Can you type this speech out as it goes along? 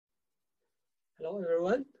Hello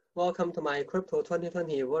everyone, welcome to my Crypto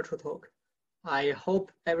 2020 virtual talk. I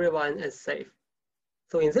hope everyone is safe.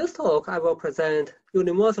 So in this talk, I will present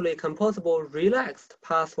universally composable relaxed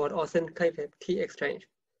password authenticated key exchange.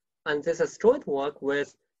 And this is joint work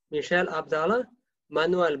with Michel Abdalla,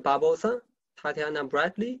 Manuel Barbosa, Tatiana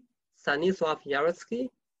Bradley, Stanislaw Jarecki,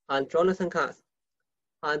 and Jonathan Katz.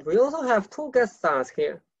 And we also have two guest stars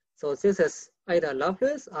here. So this is Ada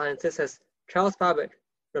Lovelace and this is Charles Babbage,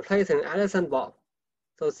 replacing Alison Bob.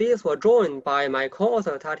 So these were joined by my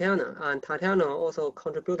co-author Tatiana, and Tatiana also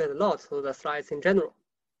contributed a lot to the slides in general.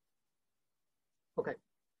 Okay,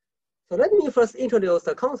 so let me first introduce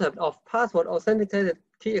the concept of password authenticated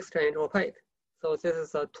key exchange or PAKE. So this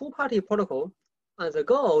is a two-party protocol, and the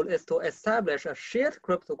goal is to establish a shared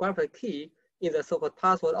cryptographic key in the so-called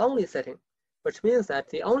password-only setting, which means that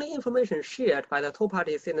the only information shared by the two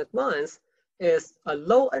parties in advance is a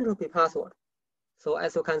low entropy password. So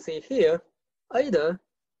as you can see here, Ada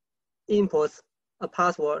inputs a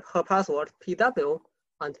password, her password PW,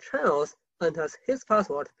 and Charles enters his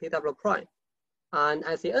password PW prime. And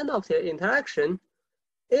at the end of their interaction,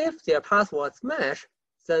 if their passwords match,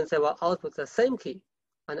 then they will output the same key.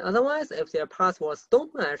 And otherwise, if their passwords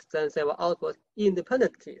don't match, then they will output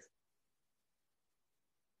independent keys.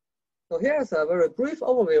 So here's a very brief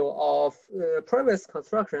overview of previous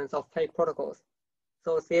constructions of PAKE protocols.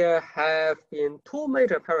 So there have been two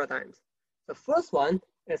major paradigms. The first one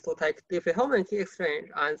is to take Diffie-Hellman key exchange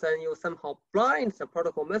and then you somehow blind the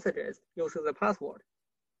protocol messages using the password.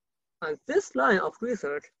 And this line of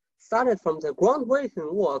research started from the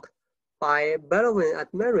groundbreaking work by Bellwin and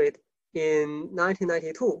Merritt in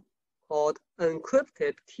 1992 called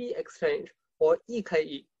Encrypted Key Exchange, or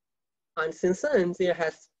EKE. And since then, there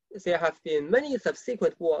have been many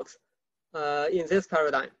subsequent works in this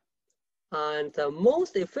paradigm. And the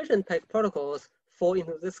most efficient PAKE protocols fall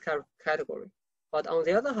into this category. But on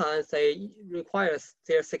the other hand,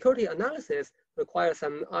 their security analysis requires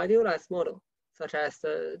some idealized model, such as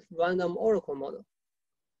the random oracle model.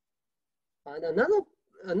 And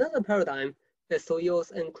another paradigm is to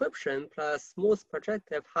use encryption plus smooth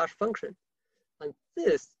projective hash function. And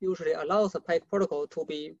this usually allows a PAKE protocol to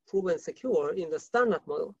be proven secure in the standard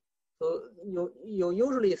model. So you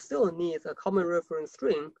usually still need a common reference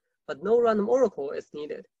string, but no random oracle is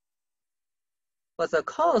needed. But the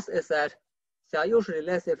cause is that they are usually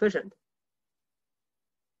less efficient.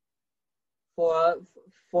 For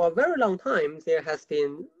a very long time, there has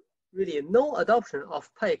been really no adoption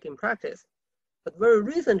of PAKE in practice. But very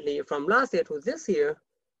recently, from last year to this year,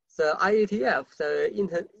 the IETF, the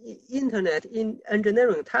Internet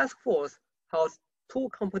Engineering Task Force, held two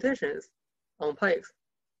competitions on PAKEs,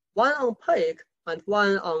 one on PAKE and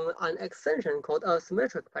one on an extension called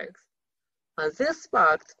asymmetric PAKEs. And this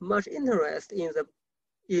sparked much interest in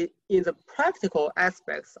the practical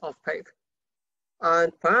aspects of PAKE.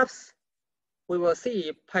 And perhaps we will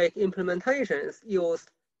see PAKE implementations used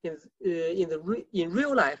in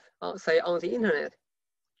real life, say on the internet,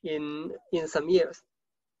 in some years.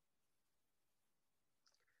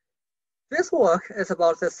 This work is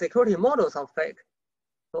about the security models of PAKE.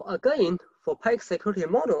 So again, for PAKE security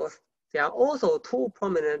models, there are also two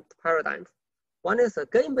prominent paradigms. One is a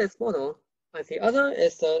game-based model, and the other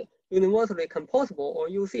is the universally composable or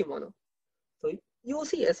UC model. So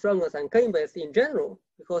UC is stronger than game-based in general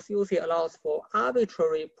because UC allows for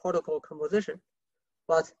arbitrary protocol composition.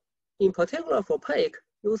 But in particular for PAKE,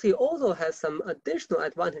 UC also has some additional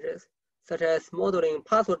advantages, such as modeling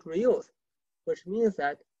password reuse, which means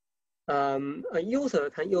that a user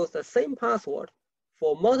can use the same password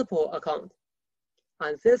for multiple accounts.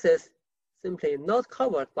 And this is simply not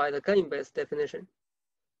covered by the game-based definition.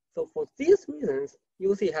 So for these reasons,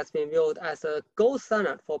 UC has been viewed as a gold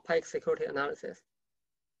standard for PAKE security analysis.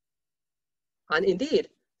 And indeed,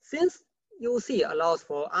 since UC allows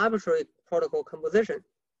for arbitrary protocol composition,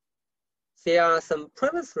 there are some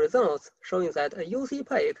previous results showing that a UC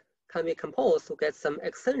PAKE can be composed to get some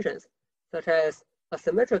extensions, such as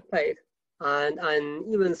asymmetric PAKE and an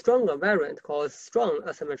even stronger variant called strong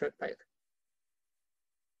asymmetric PAKE.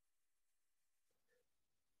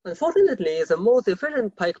 Unfortunately, the most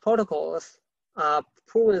efficient PAKE protocols are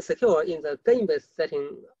proven secure in the game-based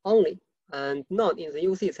setting only, and not in the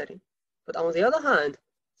UC setting. But on the other hand,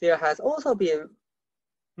 there has also been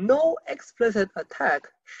no explicit attack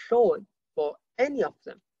shown for any of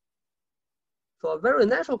them. So a very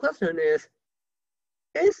natural question is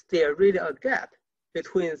there really a gap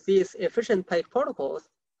between these efficient PAKE protocols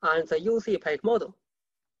and the UC PAKE model?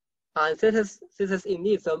 And this is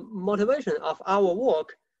indeed the motivation of our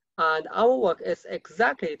work, and our work is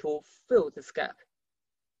exactly to fill this gap.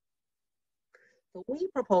 So we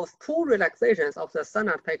propose two relaxations of the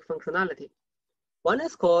standard peg functionality. One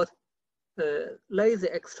is called lazy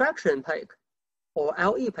extraction peg, or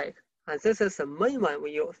LE peg, and this is the main one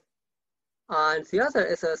we use. And the other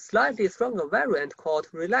is a slightly stronger variant called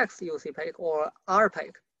relaxed UC peg, or R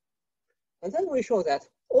peg. And then we show that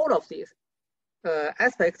all of these,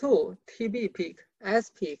 aspect 2, TB peak,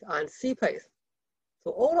 S peak, and C pegs,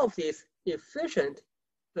 so all of these efficient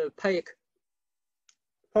peg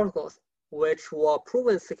protocols which were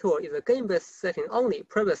proven secure in the game-based setting only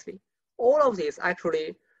previously, all of these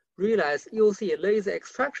actually realize UC lazy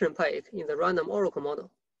extraction peg in the random oracle model.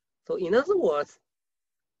 So in other words,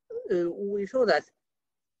 we show that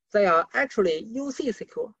they are actually UC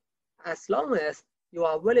secure as long as you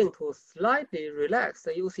are willing to slightly relax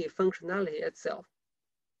the UC functionality itself.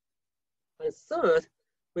 And third,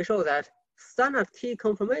 we show that standard key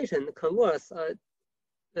confirmation converts a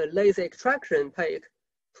lazy extraction peg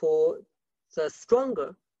to the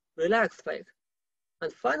stronger relaxed peg.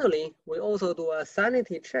 And finally, we also do a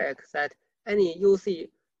sanity check that any UC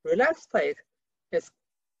relaxed peg is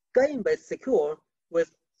game-based secure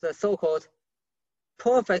with the so-called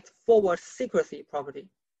perfect forward secrecy property.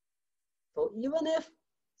 So even if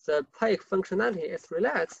the peg functionality is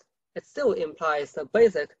relaxed, it still implies the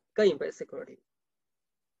basic game-based security.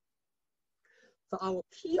 So our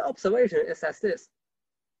key observation is as this.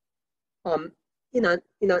 In an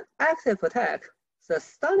active attack, the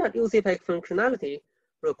standard UC peg functionality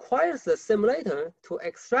requires the simulator to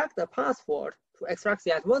extract the password, to extract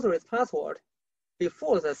the adversary's password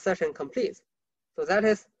before the session completes. So that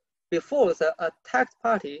is before the attacked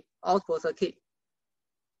party outputs a key.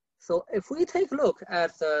 So if we take a look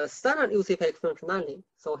at the standard UC peg functionality,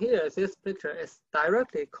 so here this picture is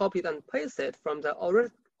directly copied and pasted from the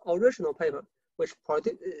original paper, which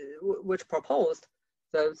proposed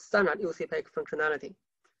the standard UC peg functionality.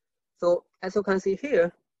 So as you can see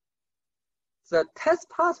here, the test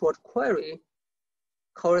password query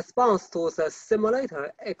corresponds to the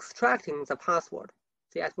simulator extracting the password,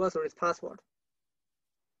 the adversary's password.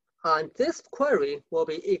 And this query will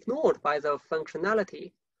be ignored by the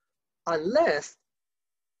functionality unless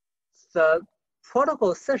the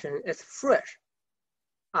protocol session is fresh,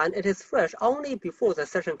 and it is fresh only before the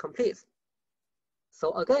session completes.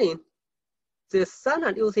 So again, this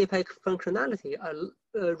standard UC peg functionality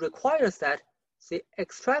requires that the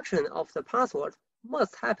extraction of the password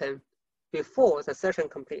must happen before the session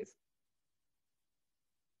completes.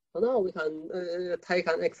 So now we can take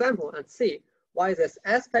an example and see why this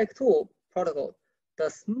aspect 2 protocol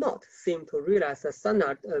does not seem to realize the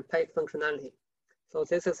standard peg functionality. So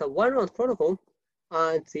this is a one-round protocol,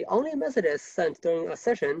 and the only messages sent during a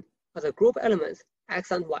session are the group elements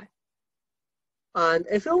X and Y. And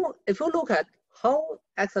if you look at how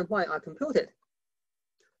X and Y are computed,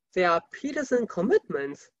 they are Peterson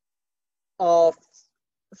commitments of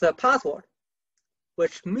the password,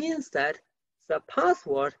 which means that the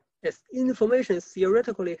password is information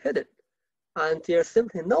theoretically hidden, and there's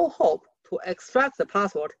simply no hope to extract the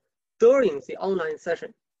password during the online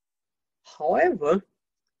session. However,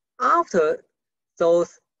 after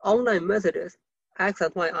those online messages X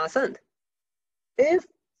and Y are sent, if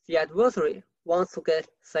the adversary wants to get,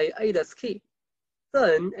 say, Ada's key,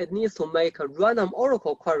 then it needs to make a random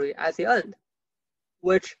oracle query at the end,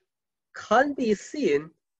 which can be seen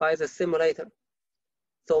by the simulator.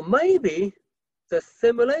 So maybe the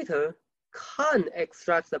simulator can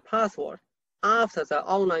extract the password after the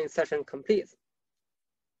online session completes.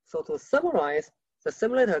 So to summarize, the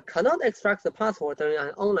simulator cannot extract the password during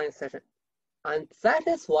an online session. And that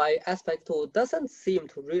is why aspect 2 doesn't seem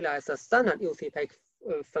to realize the standard UC peg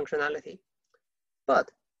functionality. But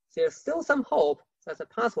there's still some hope that the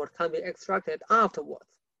password can be extracted afterwards.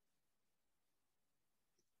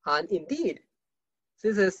 And indeed,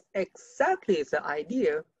 this is exactly the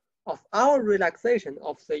idea of our relaxation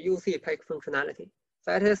of the UC peg functionality.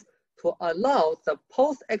 That is, to allow the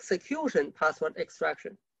post-execution password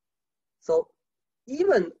extraction. So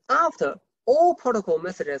even after all protocol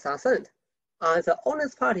messages are sent and the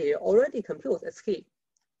honest party already computes its key,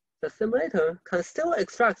 the simulator can still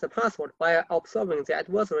extract the password by observing the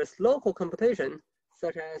adversary's local computation,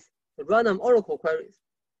 such as the random oracle queries.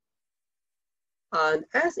 And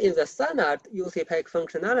as in the standard UC peg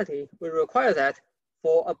functionality, we require that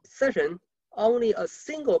for a session, only a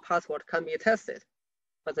single password can be tested.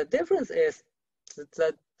 But the difference is,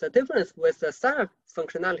 the difference with the standard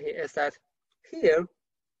functionality is that here,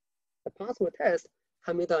 the password test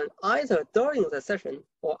can be done either during the session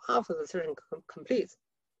or after the session completes.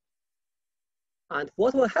 And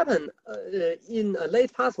what will happen in a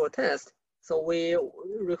late password test? So we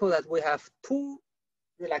recall that we have two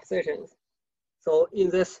relaxations. So in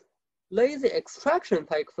this lazy extraction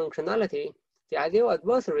peg functionality, the ideal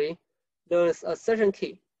adversary learns a session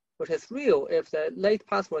key, which is real if the late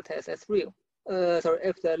password test is real.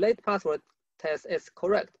 If the late password test is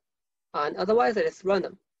correct, and otherwise it is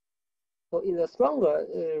random. So in the stronger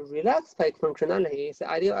relaxed peg functionality, the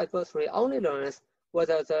ideal adversary only learns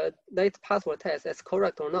whether the late password test is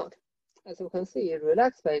correct or not. As you can see,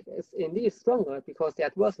 relaxed peg is indeed stronger because the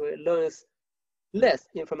adversary learns less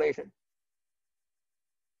information.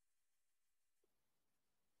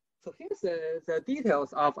 So here's the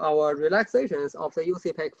details of our relaxations of the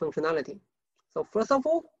UC peg functionality. So first of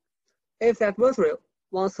all, if the adversary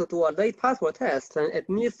wants to do a late password test, then it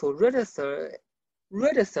needs to register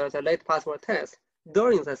the late password test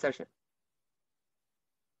during the session.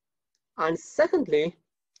 And secondly,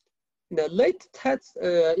 in the late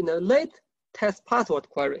test password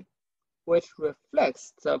query, which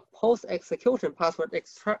reflects the post-execution password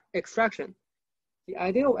extraction, the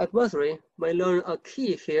ideal adversary may learn a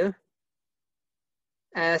key here,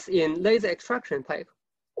 as in lazy extraction peg,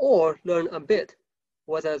 or learn a bit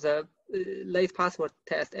whether the late password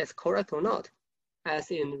test is correct or not,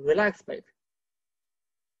 as in relaxed peg.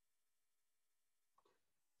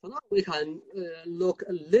 So now we can look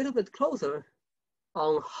a little bit closer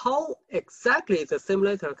on how exactly the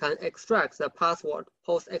simulator can extract the password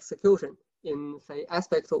post-execution in, say,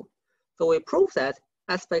 aspect 2. So we prove that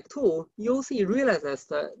aspect 2 UC realizes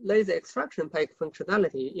the lazy extraction peg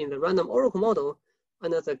functionality in the random oracle model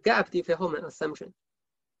under the gap diffie-Hellman assumption.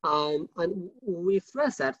 And we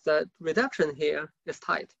stress that the reduction here is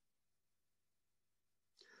tight.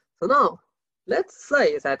 So now let's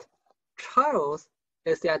say that Charles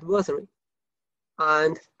is the adversary,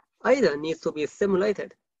 and Ada needs to be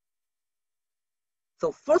simulated.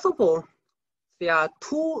 So first of all, there are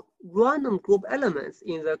two random group elements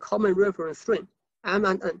in the common reference string, M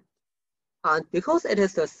and N. And because it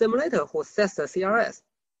is the simulator who sets the CRS,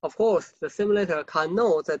 of course, the simulator can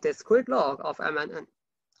know the discrete log of M and N.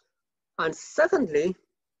 And secondly,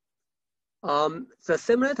 the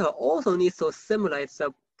simulator also needs to simulate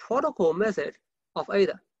the protocol message of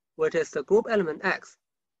Ada, which is the group element X.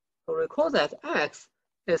 So recall that X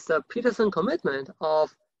is the Peterson commitment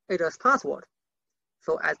of Ada's password.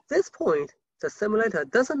 So at this point, the simulator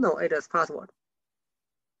doesn't know Ada's password.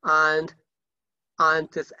 And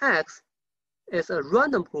this X is a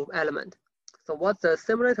random group element. So what the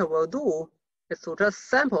simulator will do is to just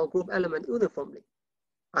sample a group element uniformly.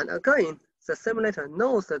 And again, the simulator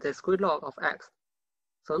knows the discrete log of X.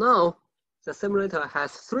 So now the simulator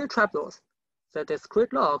has three trapdoors, the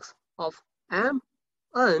discrete logs of M,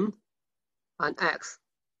 N, and X.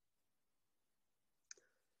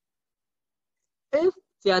 If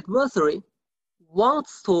the adversary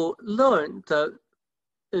wants to learn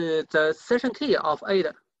the session key of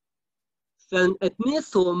Ada, then it needs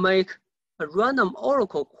to make a random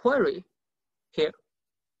oracle query here,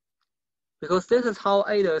 because this is how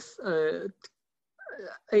Ada's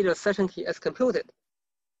session key is computed.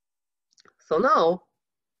 So now,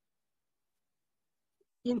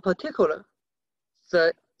 in particular,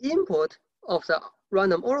 the input of the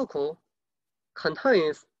random oracle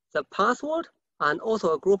contains the password and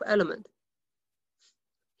also a group element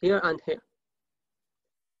here and here.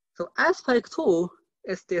 So aspect 2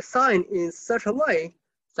 is designed in such a way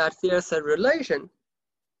that there's a relation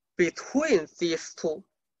between these two,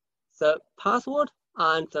 the password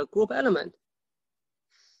and the group element,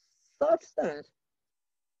 such that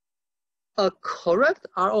a correct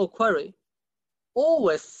RO query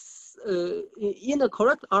always, in a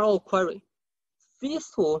correct RO query, these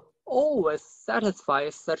two always satisfy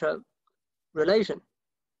such a relation.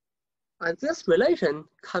 And this relation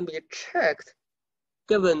can be checked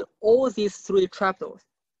given all these three trapdoors.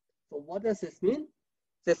 So what does this mean?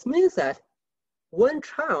 This means that when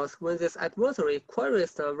this adversary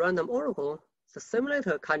queries the random oracle, the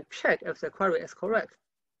simulator can check if the query is correct.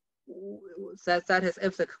 That is,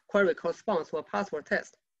 if the query corresponds to a password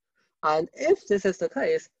test. And if this is the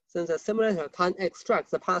case, then the simulator can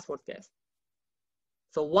extract the password guess.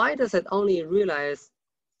 So why does it only realize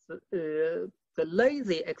the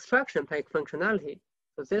lazy extraction peg functionality?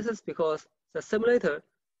 So this is because the simulator,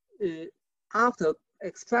 after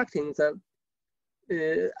extracting the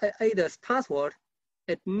Ada's password,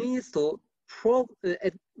 it really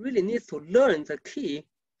needs to learn the key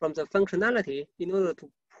from the functionality in order to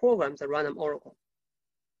program the random oracle.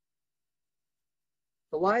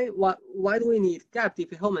 So why do we need gap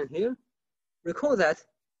diffie-Hellman here? Recall that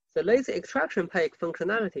the lazy extraction peg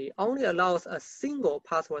functionality only allows a single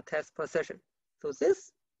password test per session. So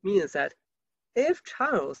this means that if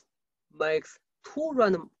Charles makes two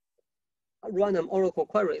random oracle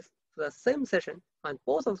queries, to the same session and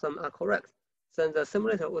both of them are correct, then the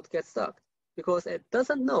simulator would get stuck because it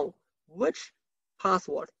doesn't know which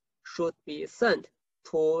password should be sent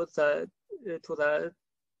to the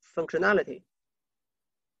functionality.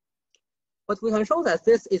 But we can show that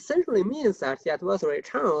this essentially means that the adversary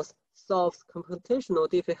channels solves computational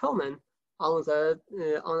diffie-Hellman on the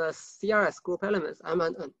CRS group elements M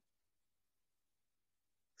and N.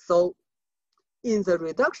 So in the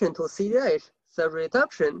reduction to CDH, the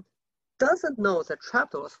reduction doesn't know the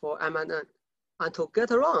trapdoors for M and N, and to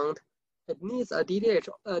get around, it needs a DDH,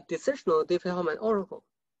 a decisional diffie-Hellman oracle,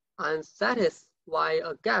 and that is why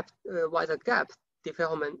the gap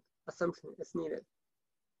diffie-Hellman assumption is needed.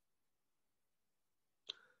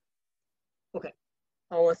 Okay,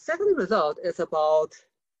 our second result is about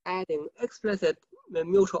adding explicit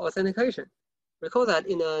mutual authentication. Recall that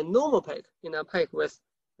in a normal peg, in a peg with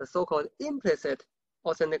the so-called implicit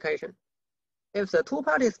authentication, if the two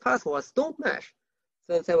parties' passwords don't match,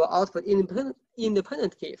 then they will output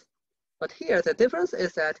independent keys. But here, the difference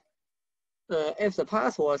is that if the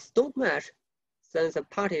passwords don't match, then the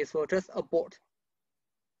parties will just abort.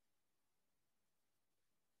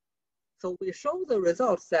 So we show the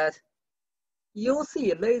results that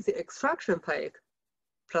UC lazy extraction peg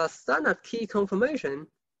plus standard key confirmation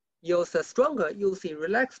yields a stronger UC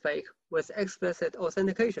relax peg with explicit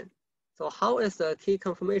authentication. So how is the key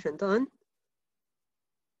confirmation done?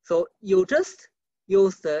 So you just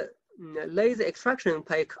use the lazy extraction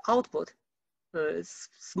peg output,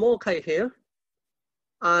 small k here,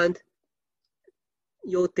 and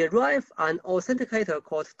you derive an authenticator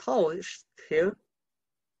called tau here,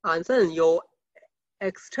 and then you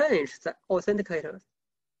exchange the authenticators.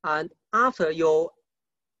 And after you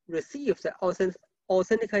receive the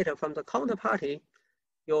authenticator from the counterparty,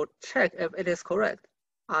 you check if it is correct.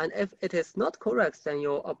 And if it is not correct, then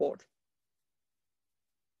you abort.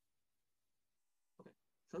 Okay.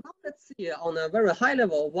 So now let's see on a very high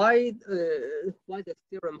level why this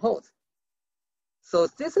theorem holds. So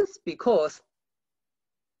this is because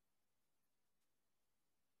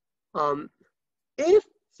if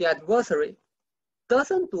the adversary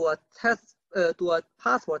doesn't do a test, do a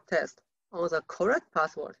password test on the correct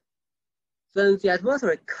password, then the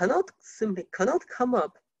adversary simply cannot come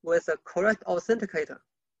up with a correct authenticator.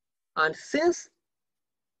 And since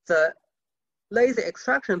the lazy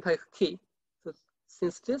extraction peg key, so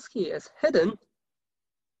since this key is hidden,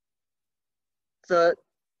 the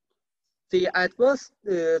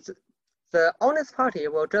honest party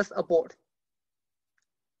will just abort.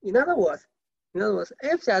 In other words,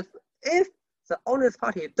 if the honest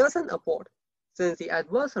party doesn't abort, then the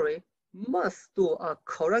adversary must do a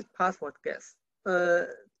correct password guess,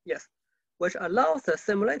 which allows the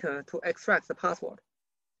simulator to extract the password.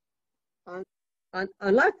 And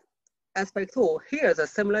unlike aspect 2, here the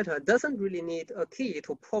simulator doesn't really need a key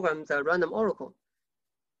to program the random oracle.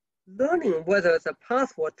 Learning whether the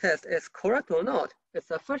password test is correct or not is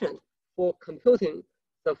sufficient for computing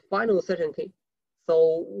the final session key.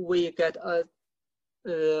 So we get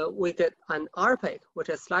an R peg, which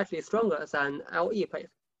is slightly stronger than LE peg.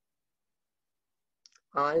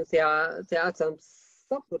 And there are some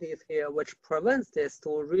subtleties here which prevents this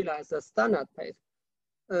to realize the standard peg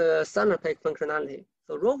functionality.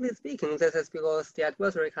 So roughly speaking, this is because the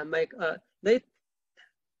adversary can make a late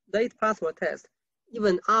password test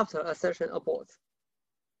even after a session aborts.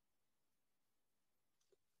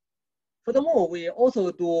 Furthermore, we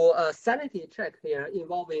also do a sanity check here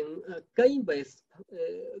involving game-based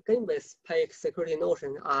peg security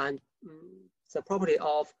notion and the property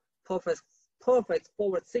of perfect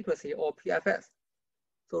forward secrecy, or PFS.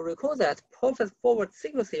 So recall that perfect forward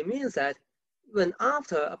secrecy means that even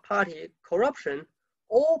after a party corruption,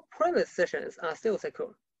 all previous sessions are still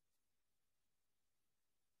secure.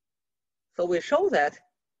 So we show that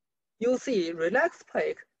UC relaxed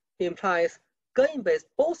peg implies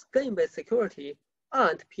both game-based security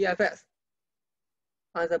and PFS.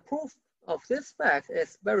 And the proof of this fact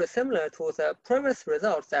is very similar to the previous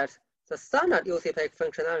results that the standard UC peg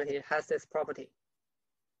functionality has this property.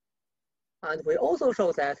 And we also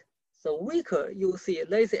show that the weaker UC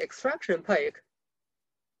lazy extraction peg,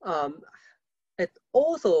 it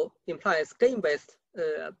also implies game-based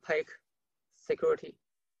peg security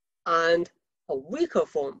and a weaker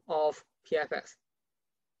form of PFS.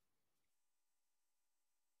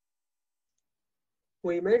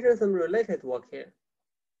 We measure some related work here.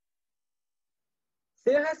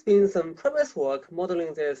 There has been some previous work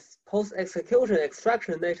modeling this post-execution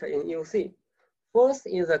extraction nature in UC. First,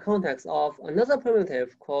 in the context of another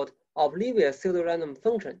primitive called oblivious pseudo-random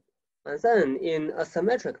function, and then in a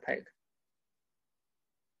symmetric peg.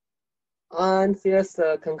 And there's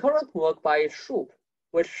the concurrent work by Shoup,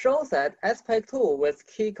 which shows that SPEC2 with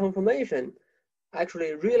key confirmation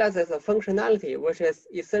actually realizes a functionality which is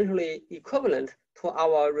essentially equivalent to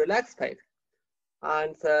our relaxed PEG.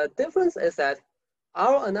 And the difference is that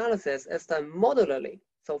our analysis is done modularly.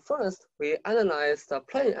 So first, we analyze the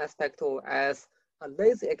plain SPEC2 as a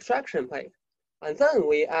lazy extraction PEG, and then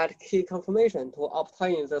we add key confirmation to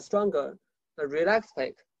obtain the stronger relaxed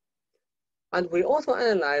PEG. And we also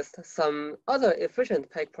analyzed some other efficient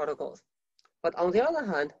PEG protocols. But on the other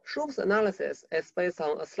hand, Shoup's analysis is based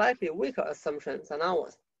on a slightly weaker assumption than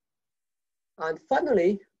ours. And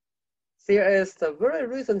finally, there is the very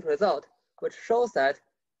recent result, which shows that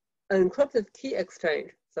encrypted key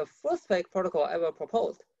exchange, the first PEG protocol ever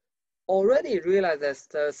proposed, already realizes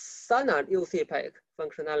the standard UC PEG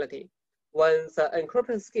functionality when the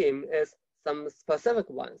encryption scheme is some specific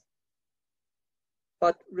ones.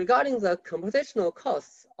 But regarding the computational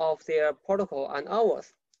costs of their protocol and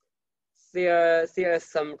ours, there is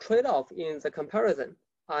some trade-off in the comparison.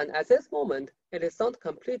 And at this moment, it is not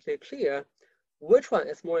completely clear which one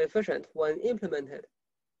is more efficient when implemented.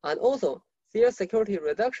 And also, their security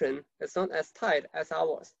reduction is not as tight as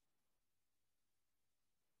ours.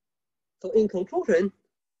 So in conclusion,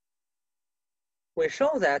 we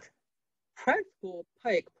show that practical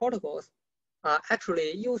PEG protocols are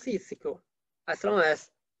actually UC secure, as long as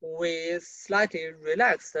we slightly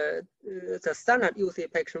relax the standard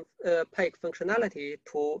UC PEG functionality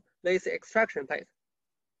to lazy extraction PEG.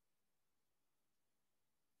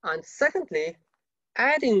 And secondly,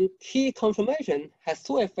 adding key confirmation has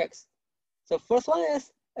two effects. The first one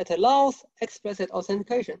is it allows explicit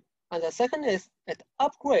authentication, and the second is it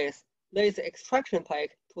upgrades lazy extraction PEG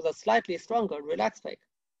to the slightly stronger relaxed PEG.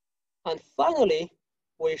 And finally,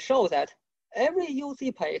 we show that every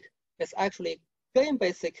UC PEG is actually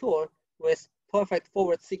game-based secure with perfect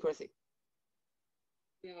forward secrecy.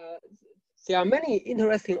 There are many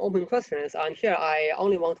interesting open questions, and here I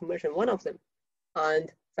only want to mention one of them.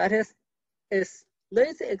 And that is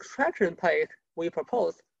lazy extraction PEG we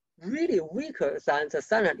propose really weaker than the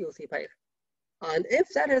standard UC PEG? And if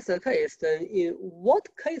that is the case, then in what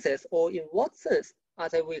cases or in what sense are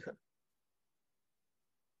they weaker?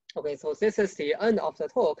 Okay, so this is the end of the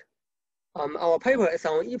talk. Our paper is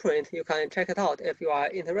on ePrint. You can check it out if you are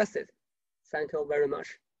interested. Thank you very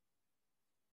much.